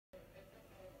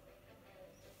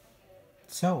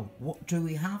So, what do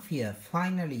we have here?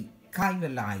 Finally,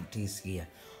 Kyberlight is here.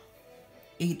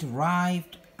 It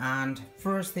arrived, and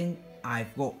first thing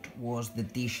I've got was the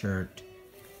t-shirt.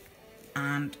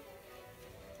 And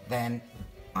then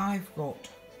I've got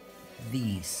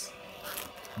these.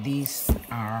 These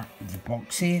are the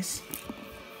boxes.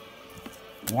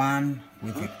 One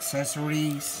with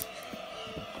accessories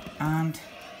and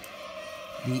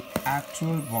the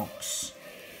actual box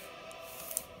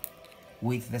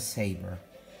with the Saber.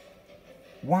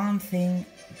 One thing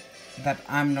that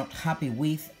I'm not happy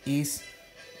with is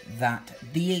that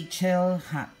DHL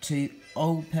had to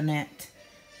open it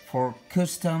for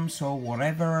customs or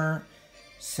whatever,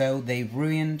 so they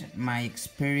ruined my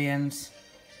experience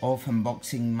of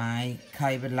unboxing my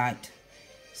Kyberlight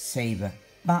Saber.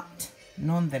 But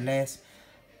nonetheless,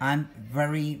 I'm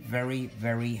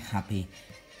very happy.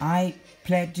 I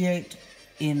pledged it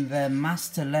in the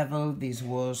master level. This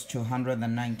was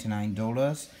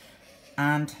 $299,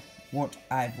 and what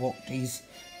I've got is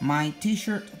my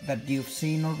t-shirt that you've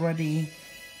seen already,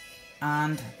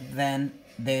 and then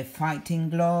the fighting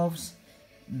gloves,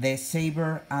 the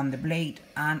saber and the blade,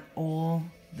 and all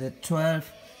the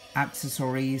 12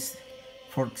 accessories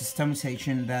for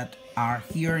customization that are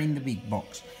here in the big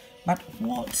box. But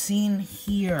what's in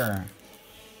here?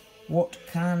 What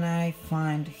can I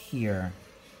find here?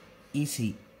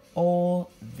 Easy. All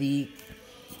the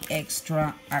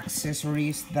extra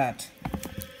accessories that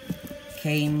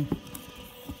came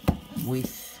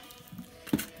with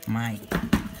my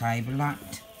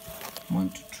Kyberlight. I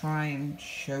want to try and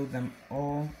show them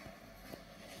all,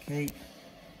 okay,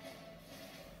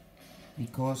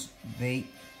 because they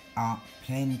are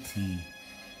plenty.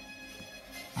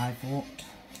 I've got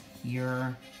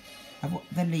here, I've got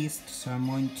the list, so I'm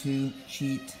going to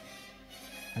cheat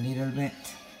a little bit.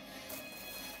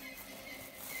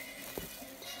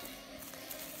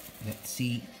 Let's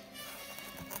see.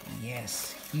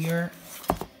 Yes, here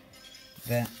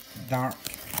the Dark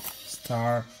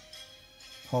Star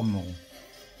pommel.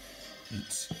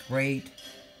 It's great,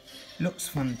 looks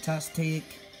fantastic,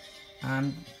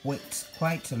 and weighs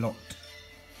quite a lot.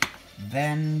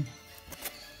 Then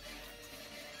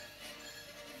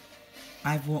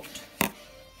I've got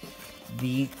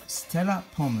the Stellar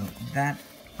pommel that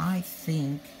I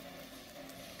think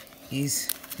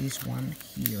is this one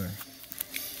here.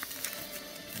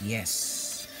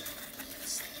 Yes,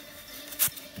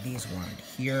 this one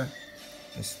here,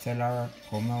 the Stellar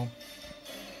pommel.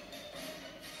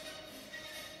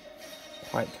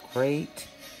 Quite great,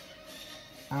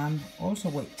 and also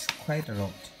weighs quite a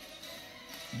lot.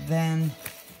 Then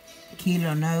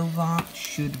Kilonova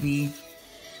should be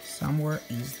somewhere.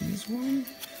 Is this one?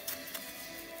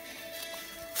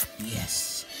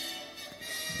 Yes,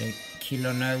 the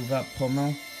Kilonova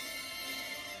pommel.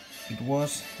 It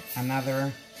was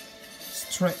another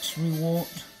stretch reward,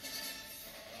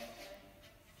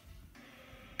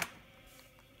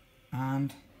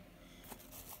 and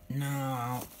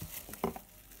now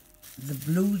the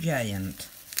Blue Giant.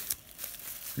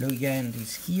 Blue Giant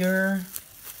is here,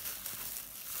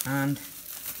 and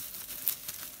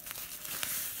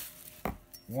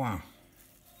wow,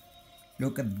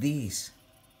 look at this.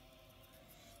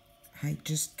 I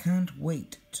just can't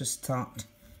wait to start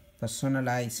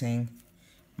personalizing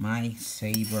my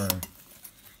Saber.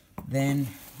 Then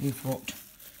we've got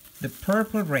the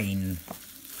Purple Rain.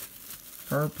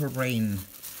 Purple Rain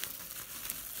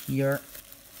here.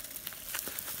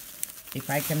 If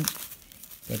I can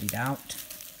get it out.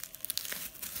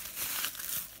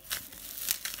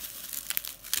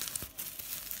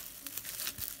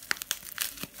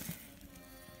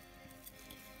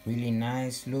 Really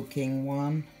nice looking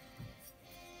one.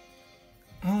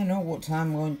 I know what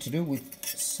I'm going to do with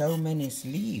so many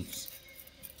sleeves.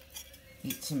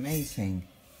 It's amazing.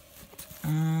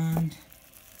 And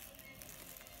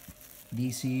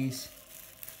this is,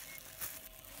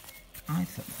 I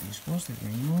thought this was the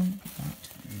green one, but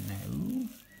no.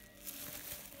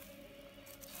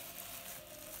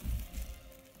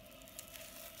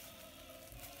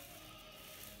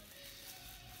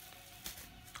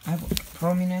 I've got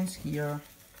prominence here.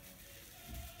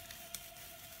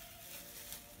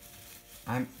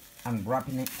 I'm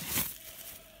unwrapping it.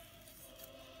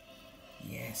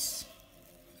 Yes,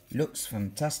 looks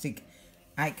fantastic.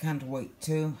 I can't wait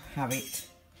to have it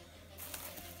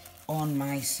on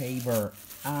my Saber.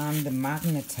 And the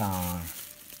Magnetar.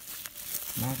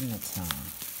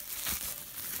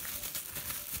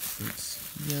 It's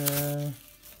here.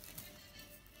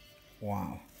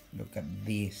 Wow, look at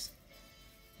this.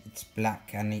 It's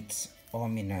black and it's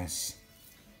ominous.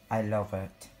 I love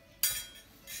it.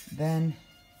 Then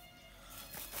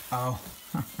Oh,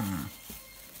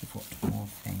 we've got more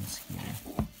things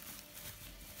here.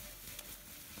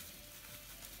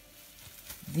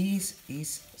 This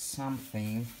is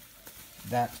something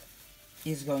that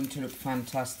is going to look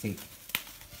fantastic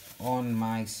on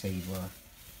my Saber.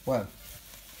 Well,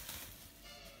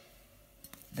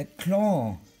 the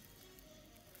claw.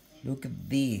 Look at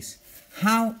this.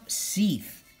 How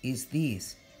Sith is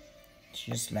this? It's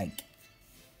just like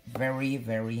very,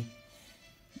 very...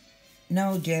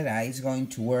 No Jedi is going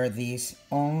to wear this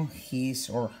on his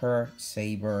or her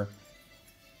Saber.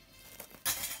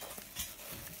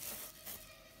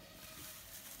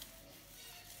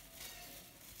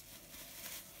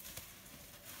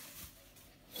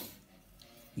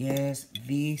 Yes,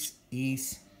 this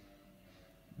is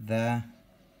the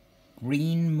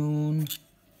Green Moon.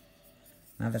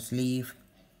 Another sleeve.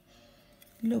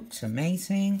 Looks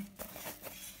amazing.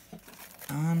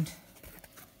 And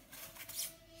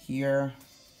here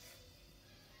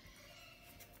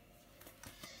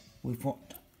we've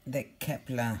got the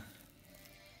Kepler.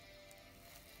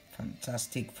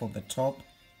 Fantastic for the top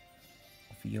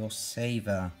of your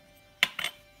Saber.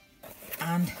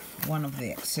 And one of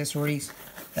the accessories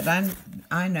that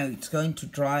I know it's going to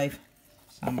drive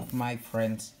some of my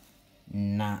friends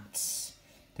nuts.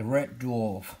 The Red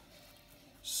Dwarf.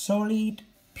 Solid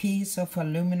piece of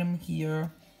aluminum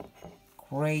here.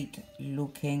 Great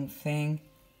looking thing.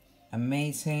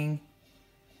 Amazing.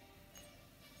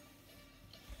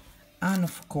 And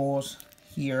of course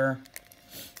here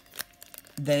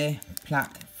the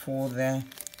plaque for the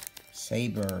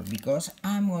Saber, because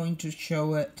I'm going to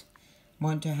show it. I'm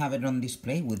going to have it on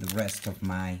display with the rest of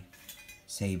my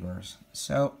Sabers.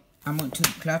 So I'm going to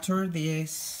clutter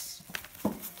this.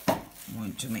 I'm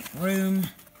going to make room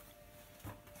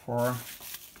for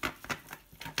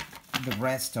the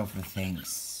rest of the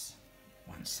things.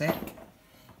 One sec.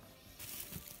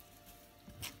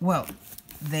 Well,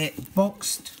 the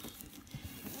box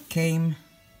came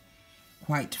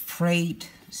quite frayed,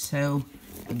 so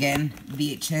again,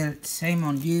 DHL, same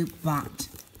on you, but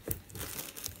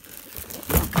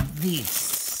look at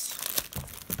this.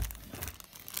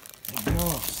 The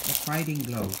gloves, the fighting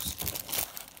gloves.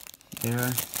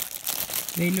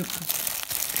 They look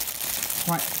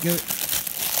quite good,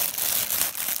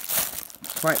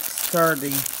 quite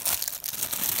sturdy,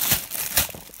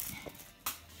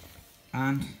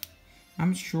 and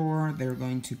I'm sure they're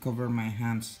going to cover my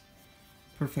hands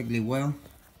perfectly well,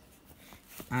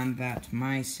 and that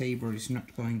my Saber is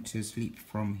not going to slip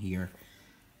from here.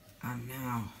 And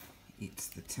now it's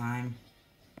the time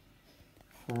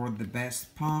for the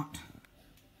best part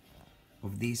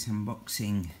of this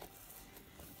unboxing,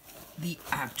 the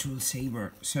actual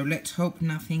Saber. So let's hope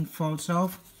nothing falls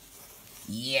off.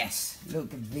 Yes,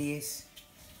 look at this.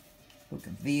 Look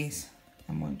at this.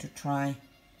 I'm going to try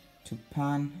to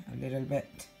pan a little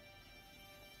bit.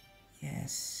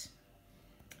 Yes.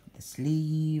 The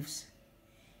sleeves,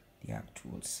 the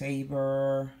actual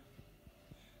Saber,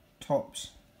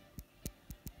 tops,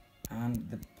 and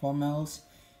the pommels.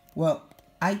 Well,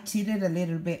 I cheated a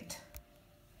little bit.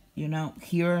 You know,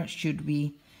 here should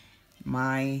be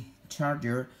my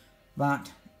charger,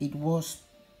 but it was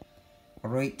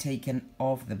already taken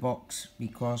off the box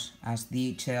because as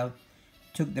DHL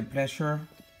took the pleasure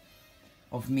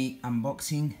of me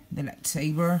unboxing the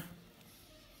lightsaber,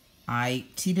 I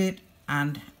cheated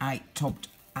and I topped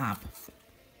up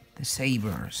the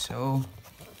Saber. So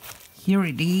here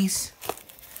it is.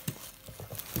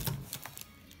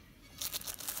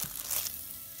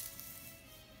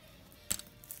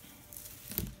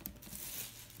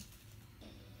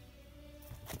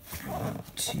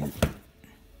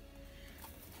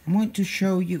 I'm going to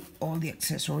show you all the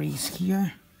accessories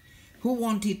here. Who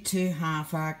wanted to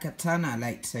have a katana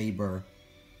lightsaber?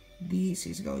 This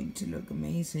is going to look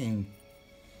amazing.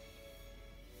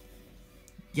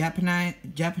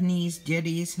 Japanese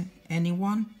Jedis,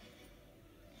 anyone?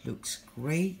 Looks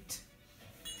great.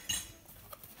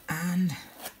 And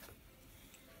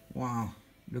wow,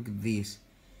 look at this.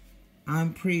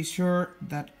 I'm pretty sure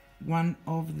that one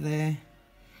of the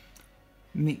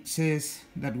mixes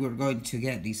that we're going to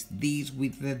get is these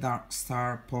with the Dark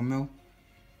Star pommel.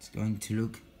 It's going to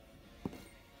look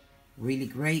really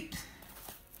great.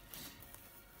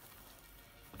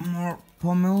 More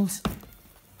pommels.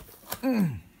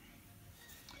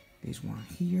 This one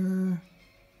here.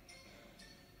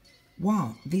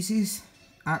 Wow, this is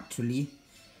actually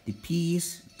the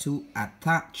piece to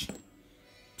attach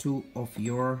two of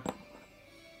your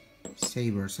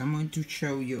sabers. I'm going to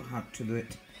show you how to do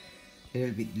it a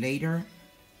little bit later.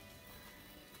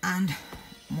 And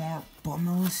more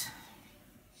pommels.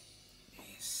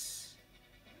 Yes,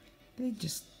 they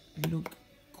just look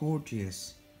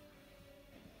gorgeous.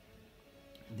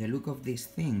 The look of these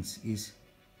things is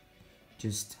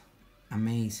just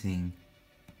amazing.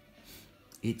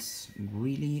 It's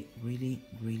really, really,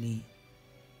 really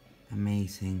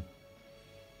amazing.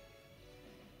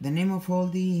 The name of all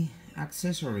the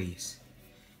accessories,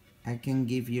 I can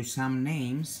give you some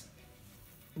names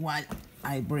while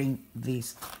I bring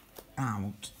this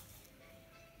out.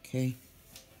 Okay.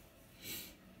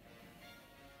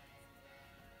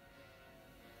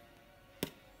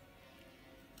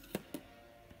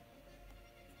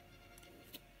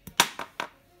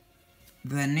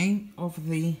 The name of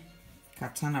the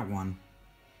katana one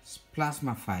is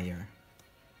Plasma Fire,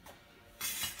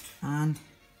 and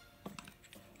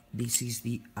this is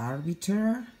the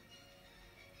Arbiter,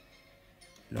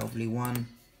 lovely one.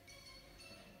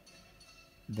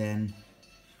 Then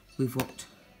we've got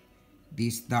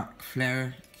this dark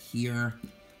flare here,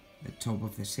 the top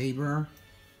of the Saber.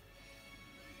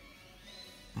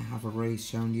 I have already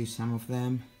shown you some of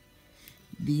them.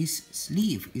 This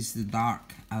sleeve is the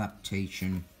dark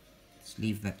adaptation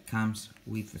sleeve that comes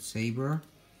with the Saber.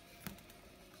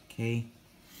 Okay.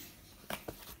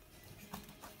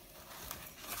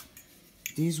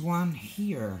 This one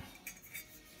here,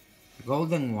 the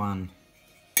golden one,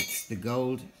 it's the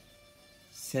gold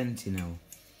Sentinel.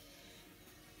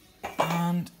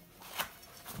 And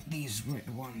this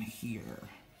red one here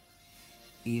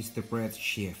is the Breath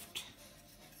Shift.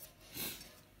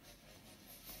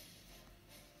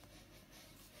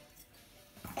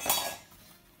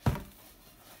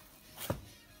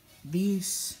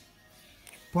 This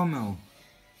pommel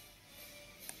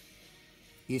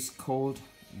is called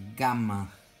Gamma,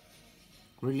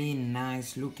 really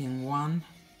nice looking one.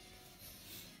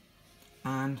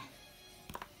 And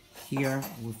here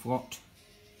we've got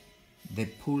the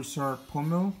Pulsar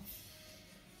pommel,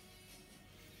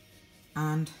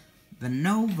 and the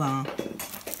Nova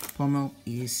pommel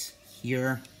is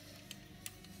here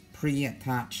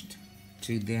pre-attached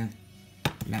to the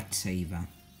lightsaber.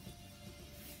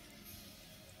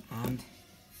 And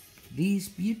this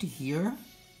beauty here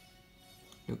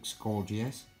looks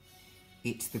gorgeous.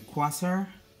 It's the Quasar,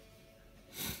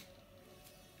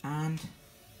 and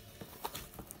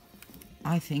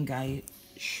I think I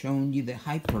shown you the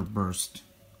Hyperburst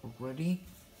already.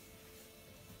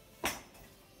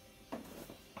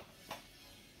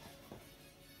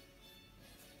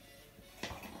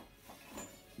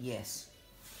 Yes.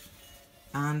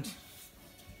 And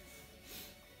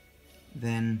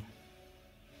then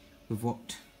we've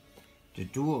got the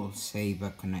dual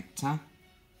Saber connector,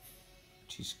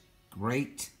 which is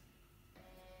great.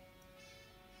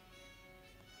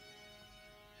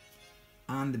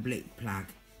 And the blade plug.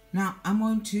 Now I'm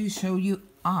going to show you,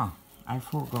 I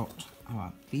forgot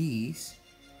about these.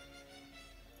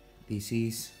 This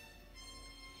is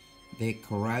the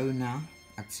Corona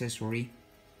accessory,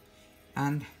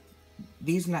 and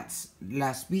these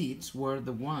last beads were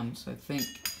the ones I think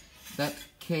that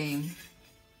came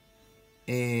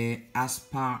as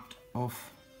part of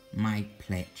my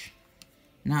pledge.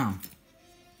 Now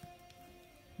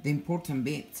the important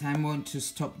bit, I'm going to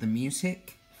stop the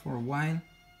music for a while,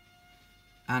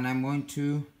 and I'm going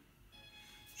to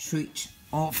switch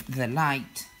off the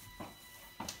light.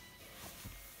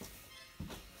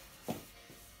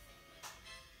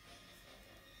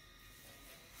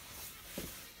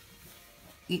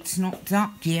 It's not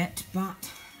dark yet, but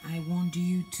I want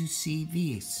you to see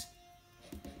this.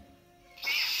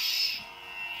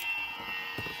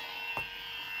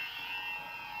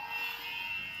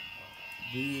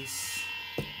 This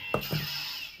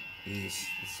is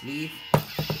the sleeve.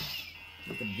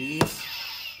 Look at this.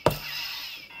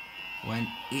 When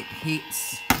it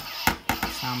hits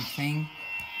something,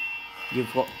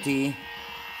 you've got the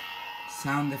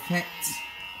sound effects,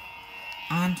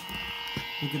 and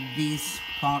look at this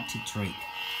party trick.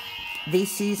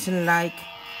 This is like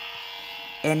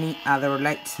any other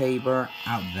lightsaber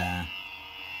out there.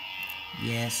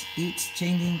 Yes, it's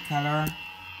changing color.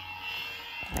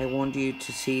 I want you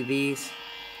to see this.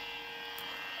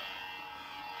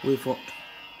 We've got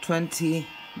 20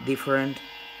 different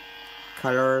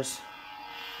colors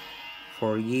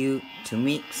for you to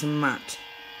mix and match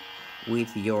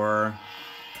with your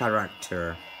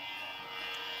character.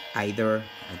 Either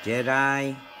a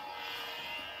Jedi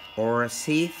or a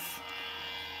Sith.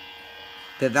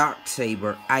 The Dark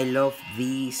Saber, I love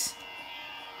this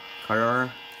color.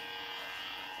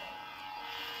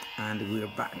 And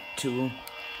we're back to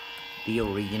the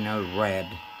original red.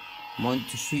 I'm going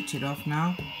to switch it off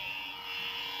now.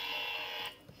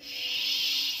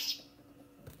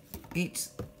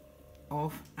 It's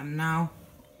off, and now,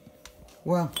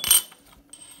 well,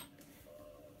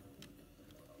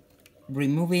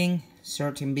 removing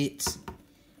certain bits,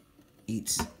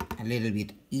 it's a little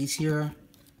bit easier,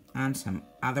 and some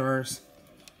others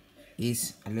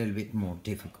is a little bit more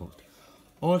difficult.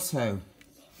 Also,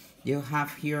 you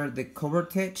have here the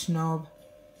coverage knob,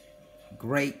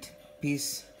 great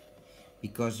piece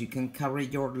because you can carry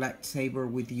your lightsaber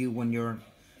with you when you're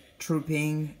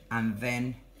trooping, and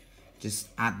then just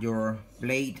add your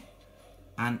blade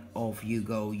and off you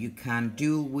go. You can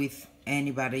duel with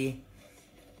anybody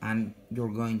and you're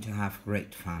going to have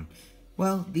great fun.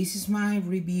 Well, this is my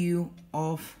review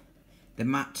of the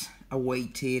much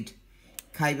awaited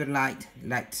Kyberlight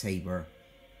lightsaber.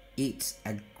 It's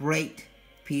a great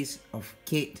piece of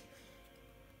kit.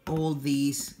 All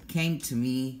these came to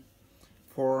me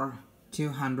for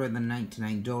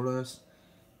 $299.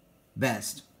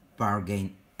 Best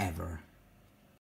bargain ever.